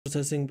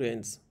processing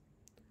brains.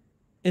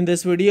 In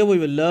this video, we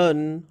will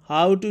learn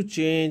how to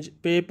change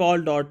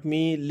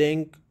paypal.me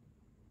link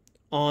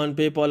on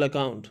PayPal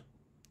account.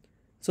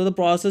 So the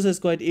process is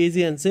quite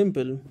easy and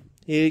simple.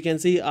 Here you can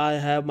see I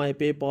have my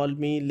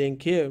PayPal.me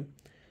link here.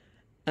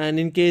 And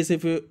in case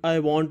I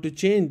want to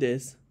change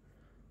this,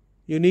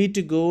 you need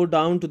to go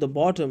down to the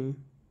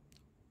bottom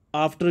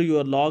after you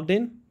are logged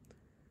in.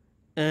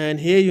 And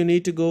here you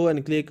need to go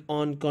and click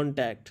on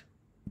contact.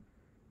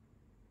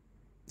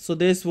 So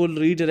this will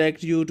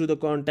redirect you to the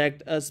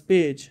contact us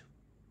page.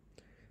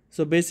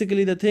 So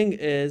basically the thing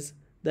is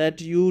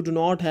that you do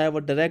not have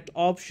a direct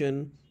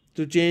option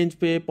to change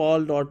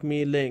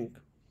paypal.me link.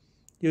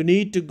 You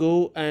need to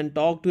go and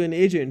talk to an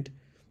agent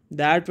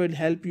that will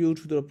help you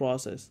through the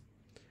process.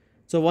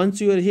 So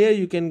once you are here,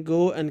 you can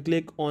go and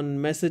click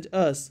on message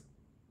us.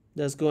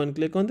 Just go and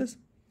click on this.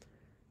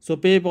 So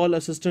PayPal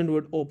assistant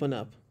would open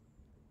up.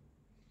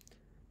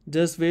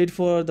 Just wait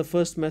for the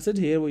first message.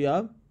 Here we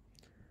are.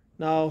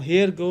 Now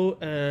here go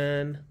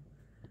and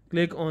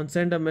click on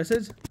send a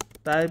message.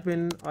 Type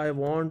in I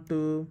want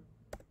to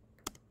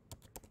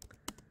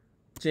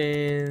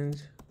change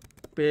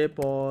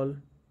paypal.me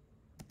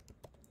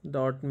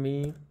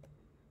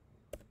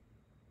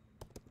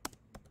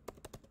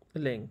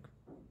link.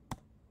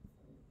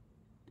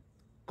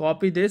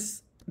 Copy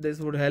this. This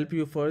would help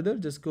you further.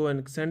 Just go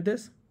and send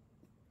this.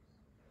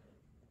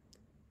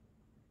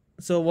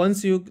 So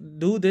once you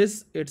do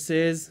this, it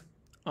says,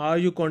 are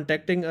you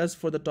contacting us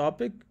for the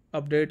topic?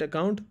 Update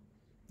account.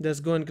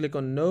 Just go and click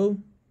on no.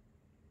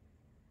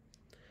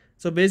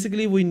 So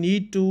basically we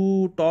need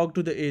to talk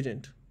to the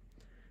agent.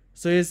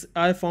 So yes,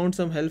 I found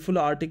some helpful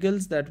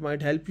articles that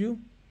might help you.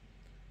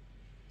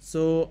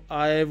 So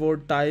I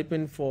would type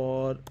in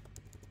for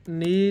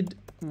need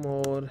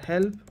more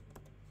help.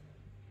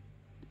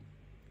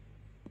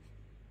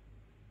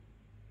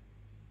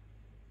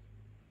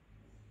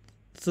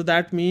 So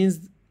that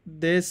means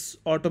this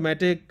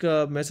automatic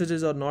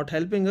messages are not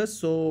helping us.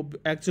 So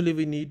actually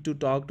we need to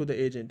talk to the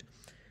agent.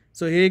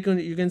 So here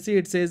you can see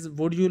it says,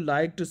 would you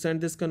like to send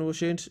this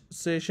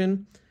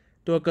conversation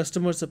to a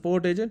customer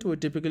support agent? We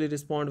typically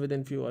respond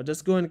within few hours.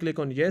 Just go and click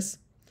on yes.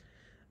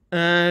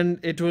 And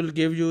it will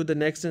give you the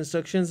next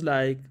instructions,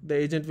 like the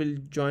agent will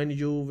join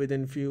you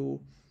within few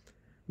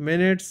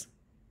minutes.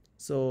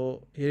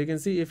 So here you can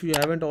see, if you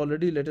haven't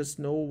already, let us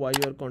know why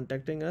you are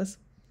contacting us.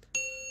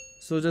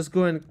 So just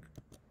go and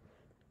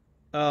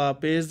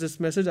paste this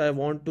message. I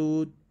want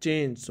to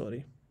change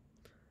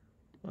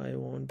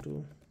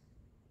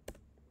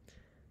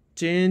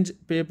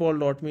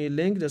paypal.me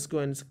link. Just go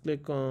and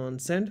click on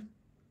send.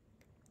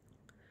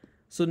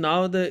 So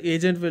now the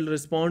agent will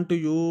respond to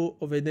you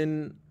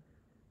within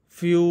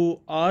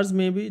few hours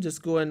maybe.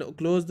 Just go and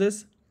close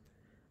this,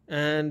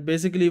 and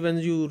basically when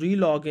you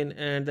re-log in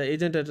and the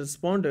agent has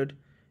responded,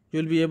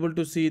 you'll be able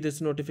to see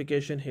this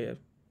notification here.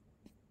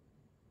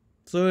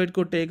 So it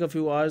could take a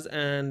few hours,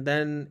 and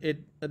then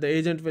the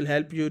agent will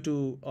help you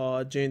to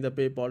change the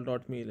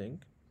paypal.me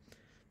link.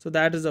 So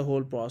that is the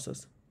whole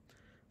process.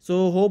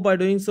 So hope by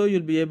doing so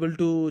you'll be able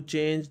to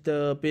change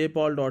the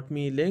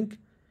paypal.me link.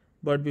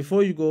 But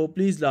before you go,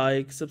 please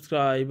like,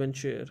 subscribe and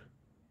share.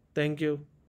 Thank you.